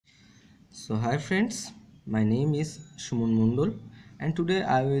So hi friends, my name is Shumon Mundol and today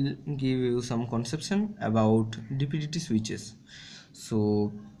I will give you some conception about dpdt switches.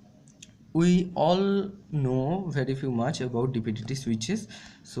 So we all know very few much about dpdt switches.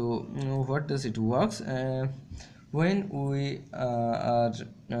 So what does it works? When we are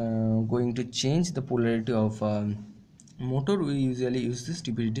going to change the polarity of motor, we usually use this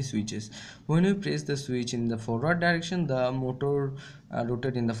dpdt switches. When we press the switch in the forward direction, the motor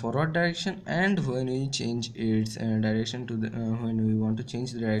rotate in the forward direction, and when we change its direction to the when we want to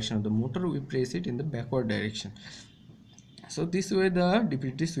change the direction of the motor, we press it in the backward direction. So this way the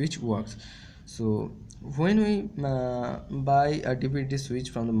dpdt switch works. So when we buy a dpdt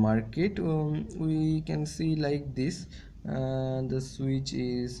switch from the market, we can see like this. The switch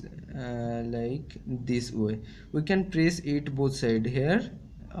is like this way. We can press it both side, here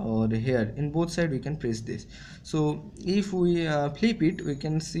or here. In both side we can press this. So if we flip it, we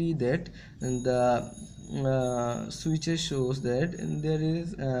can see that the switches shows that there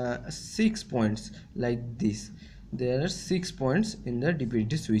is 6 points like this. There are 6 points in the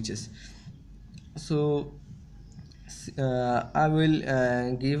dpdt switches. So I will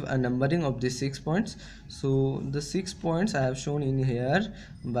give a numbering of these 6 points. So the 6 points I have shown in here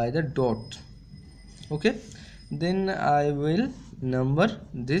by the dot. Okay, then I will number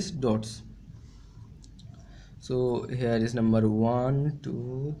these dots. So here is number 1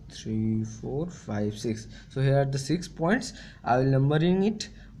 2 3 4 5 6. So here are the 6 points. I will numbering it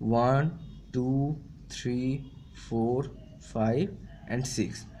 1 2 3 4 5 and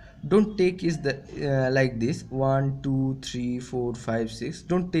 6. Don't take is the like this 1 2 3 4 5 6.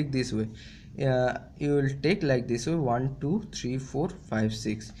 Don't take this way. You will take like this way 1 2 3 4 5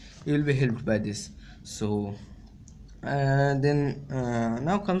 6. You will be helped by this. So then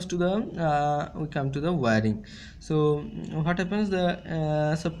now comes to the we come to the wiring. So what happens,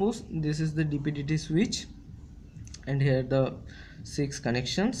 the suppose this is the dpdt switch and here the 6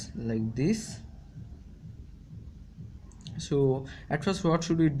 connections like this. So at first what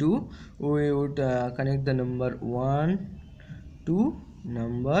should we do? We would connect the number 1 to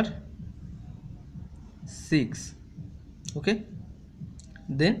number 6. Okay,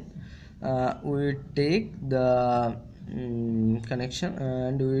 then we will take the connection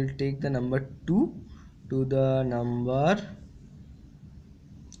and we will take the number 2 to the number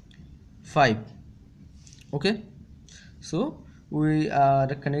 5. Okay, so we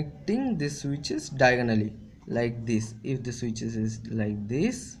are connecting the switches diagonally like this. If the switches is like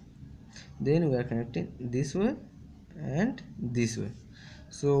this, then we are connecting this way and this way.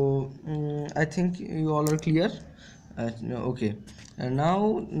 So I think you all are clear. No, okay, and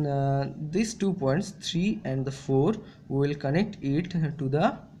now these 2 points 3 and the 4, we will connect it to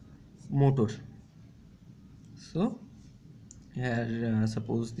the motor. So here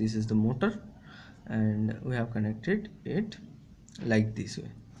suppose this is the motor and we have connected it like this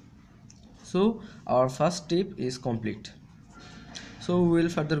way. So our first step is complete. So we will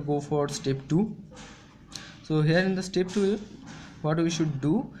further go for step 2. So here in the step 2, what we should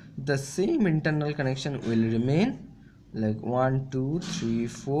do, the same internal connection will remain like 1 2 3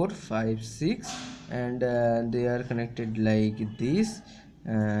 4 5 6, and they are connected like this,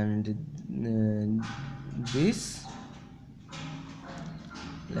 and this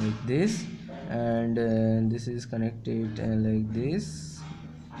like this, and this is connected like this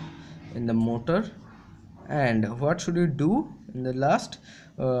in the motor. And what should we do in the last?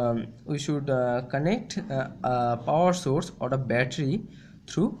 We should connect a power source or a battery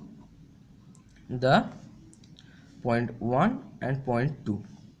through the point 1 and point 2.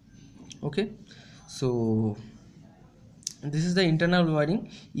 Okay, so this is the internal wiring.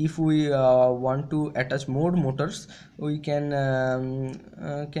 If we want to attach more motors, we can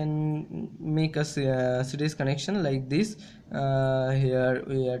make a series connection like this. Here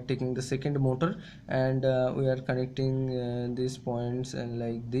we are taking the second motor and we are connecting these points and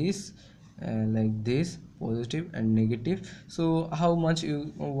like this positive and negative. So how much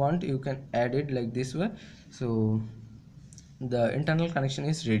you want, you can add it like this way. So the internal connection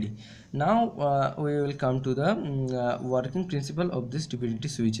is ready. Now we will come to the working principle of this dpdt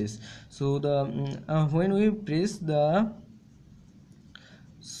switches. So the when we press the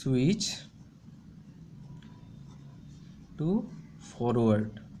switch to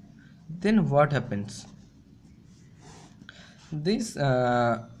forward, then what happens? This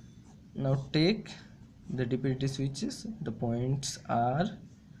now take the dpdt switches, the points are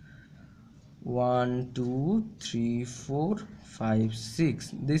 1 2 3 4 5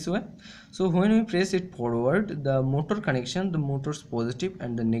 6 this way. So when we press it forward, the motor connection, the motor's positive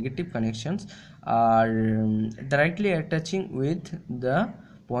and the negative connections are directly attaching with the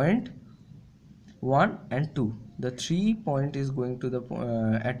point 1 and 2. The 3 point is going to the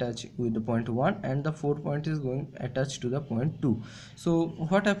attach with the point 1, and the 4 point is going attached to the point 2. So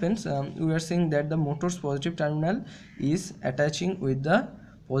what happens, we are saying that the motor's positive terminal is attaching with the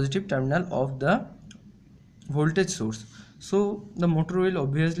positive terminal of the voltage source. So the motor will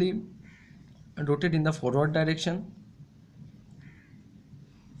obviously rotate in the forward direction,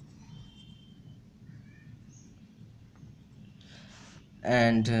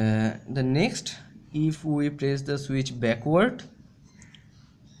 and the next, if we press the switch backward,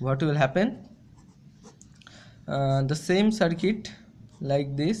 what will happen? The same circuit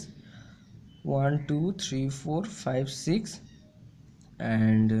like this, 1 2 3 4 5 6,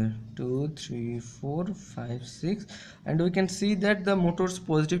 and 2 3 4 5 6, and we can see that the motor's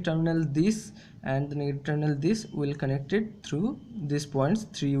positive terminal this and the negative terminal this will connected through these points.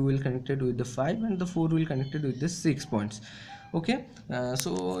 3 will connected with the 5 and the 4 will connected with the 6 points. Okay,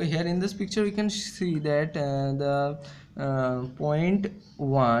 so here in this picture we can see that the point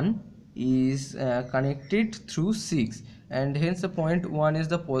 1 is connected through 6, and hence the point 1 is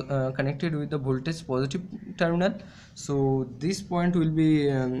the connected with the voltage positive terminal. So this point will be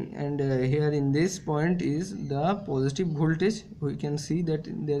and here in this point is the positive voltage. We can see that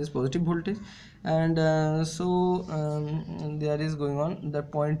there is positive voltage, and there is going on the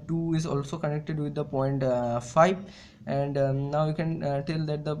point 2 is also connected with the point 5, and now you can tell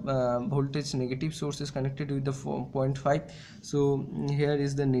that the voltage negative source is connected with the 0.5. so here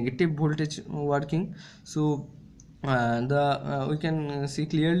is the negative voltage working. So we can see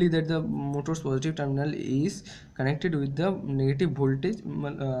clearly that the motor's positive terminal is connected with the negative voltage,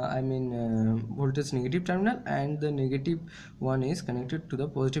 voltage negative terminal, and the negative one is connected to the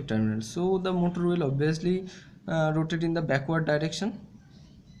positive terminal. So the motor will obviously rotate in the backward direction.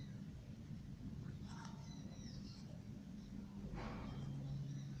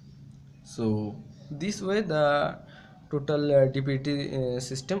 So this way the total dpdt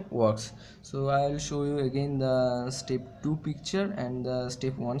system works. So I will show you again the step 2 picture and the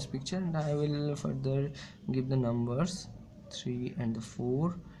step 1's picture, and I will further give the numbers 3 and the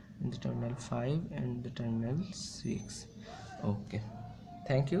 4 and the terminal 5 and the terminal 6. Okay,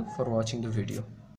 thank you for watching the video.